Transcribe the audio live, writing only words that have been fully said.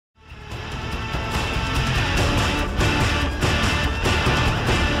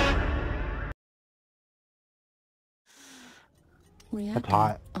That's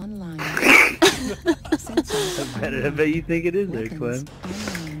hot. Online. I bet you think it is there, Clem.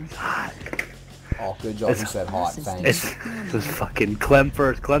 It's hot. Oh, good job. You said hot. Thanks. It was fucking Clem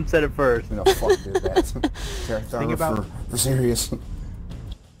first. Clem said it first. No, fuck did that. Think about for serious.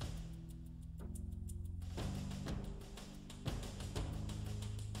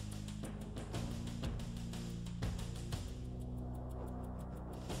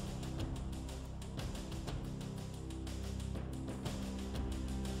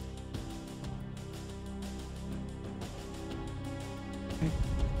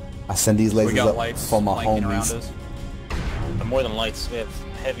 I send these lasers up for my homies. But more than lights, we have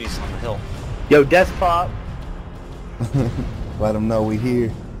heavies on the hill. Yo, Despot! Let them know we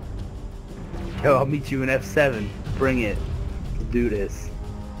here. Yo, I'll meet you in F7. Bring it. Let's do this.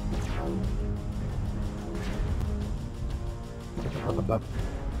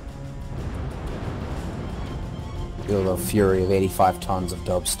 Feel the fury of 85 tons of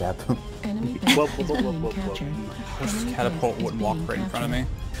dubstep. This catapult wouldn't walk right in front of me.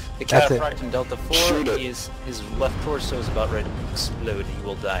 The catapult in Delta 4 is his left torso is about ready to explode. He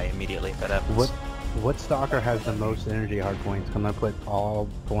will die immediately if that happens. What stalker has the most energy hard points? I'm gonna put all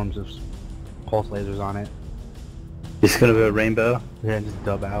forms of pulse lasers on it. Just gonna go rainbow? Yeah, just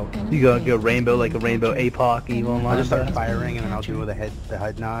dub out. You gonna go rainbow like a rainbow APOC evil online? I'll just start firing and then I'll do the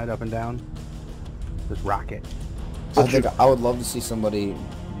head nod up and down. Just rocket. I think I would love to see somebody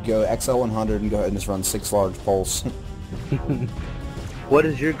go XL100 and go ahead and just run 6 large pulse. What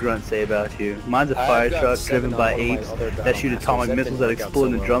does your grunt say about you? Mine's a fire truck driven by apes that shoot atomic missiles that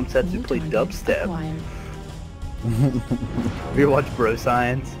explode in drum sets who play dubstep. Have you ever watched Bro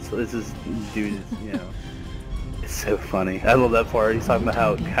Science? So this dude is, you know, it's so funny. I love that part. He's talking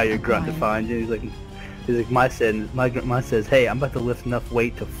about how your grunt defines you. He's like my says, hey, I'm about to lift enough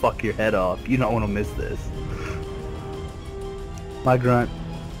weight to fuck your head off. You don't want to miss this. My grunt.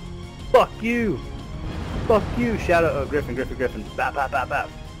 Fuck you! Fuck you! Shout out, Griffin. Bap, bap, bap, bap.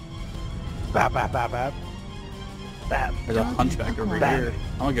 Bap, bap, bap, bap. Bap. There's a hunchback over here.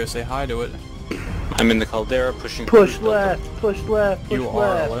 I'm gonna go say hi to it. I'm in the caldera pushing. Push left, push left, push you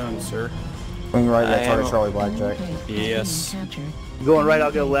left. are alone, sir. Going right at target Charlie Blackjack. Yes. Going right,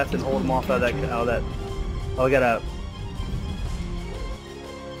 I'll go left and hold him off out of that. Oh, I got out.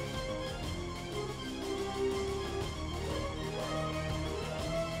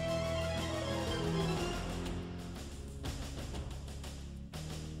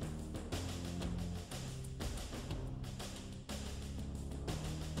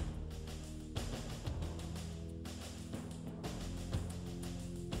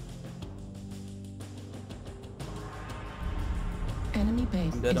 Enemy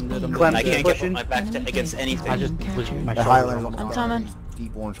base. I'm dead. Clem, I can't pushing. get my back against anything. I just pushed my The shoulder. Highlander I'm coming.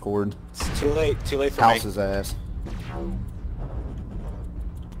 deep orange cord. It's too late for House me. his ass.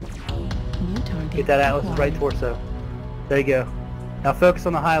 New target. Get that Atlas's right torso. There you go. Now focus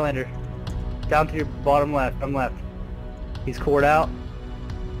on the Highlander. Down to your bottom left. Bottom left. He's cored out.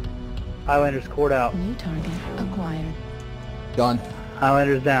 Highlander's cored out. New target acquired. Done.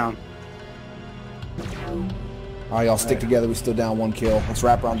 Highlander's down. Alright, y'all stick together. We still down 1 kill. Let's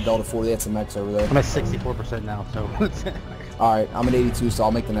wrap around Delta 4. They had some mechs over there. I'm at 64% now, so. Alright, I'm at 82, so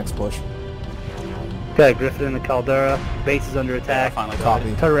I'll make the next push. Okay, Griffin in the Caldera. Base is under attack.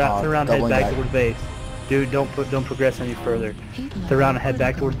 Copy. Turn around, head Doubling back towards base. Dude, don't progress any further. Turn around and head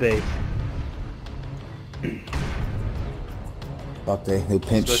back towards base. Fuck, they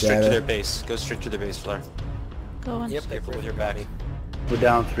pinch Go straight to Shadow. their base. Go straight to their base, Flare. Going. Yep, careful with your back. We're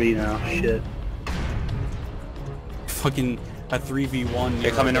down 3 now. Shit. Fucking a 3v1.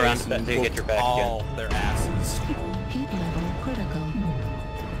 They're coming around to get your back again. All their asses. Heat level critical.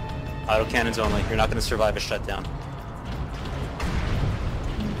 Autocannons only. You're not going to survive a shutdown.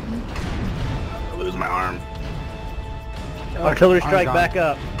 I lose my arm. Artillery strike back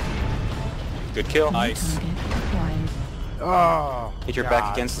up. Good kill. Nice. Target acquired. Oh, Hit your God.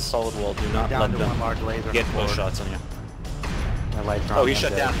 back against the solid wall. Do not Down let to them one large laser get forward. pull shots on you. My lights are Oh, on, he I'm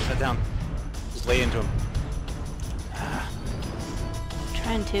shut dead. down. He shut down. Just lay into him.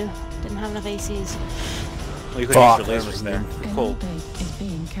 Trying to. Didn't have enough ACs. Well, you could use your lasers there. You're Enemy cold. base is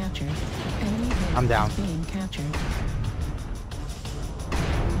being captured. Enemy base I'm down. is being captured.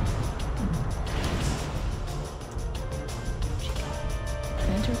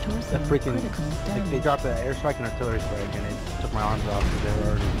 Center torso The freaking, critical like, damage. they dropped an airstrike and artillery strike and it took my arms off because they were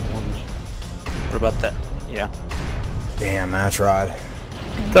already orange. What about that? Yeah. Damn, I tried.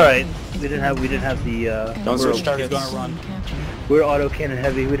 It's alright. We didn't have the Don't switch targets. Gonna run. we're auto cannon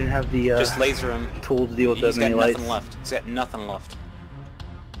heavy. We didn't have the Just laser him. tool to deal with He's that got many nothing lights. left. He's got nothing left.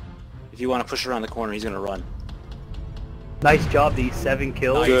 If you want to push around the corner, he's going to run. Nice job, D. 7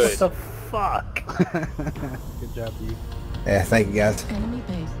 kills. Nice. What the fuck? Good job, you. Yeah, thank you guys. Enemy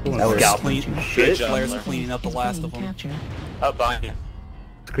base That is was being scalping clean. shit. Good job. Flare's Flare. cleaning up the last of them. captured. Up behind you.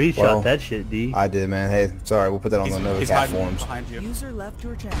 Screenshot Well, that shit, D. I did, man. Hey, sorry, we'll put that on He's, the Nova he's Cat hiding forums. behind you. User left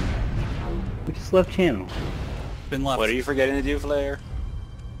your channel. We just left channel. Been left. What are you forgetting to do, Flare?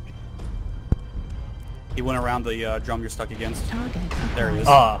 He went around the drum you're stuck against. Target There he is.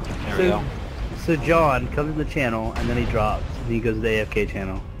 Ah, There we go. so John comes in the channel and then he drops and he goes to the AFK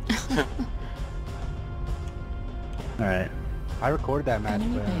channel. Alright. I recorded that match,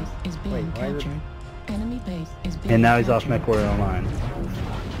 Enemy but base is being wait, why is it- captured. Enemy base is being And now he's off captured. MechWarrior Online.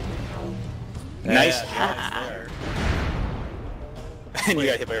 Nice. Yeah, And you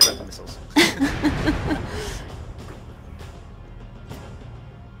got hit by your friendly missiles.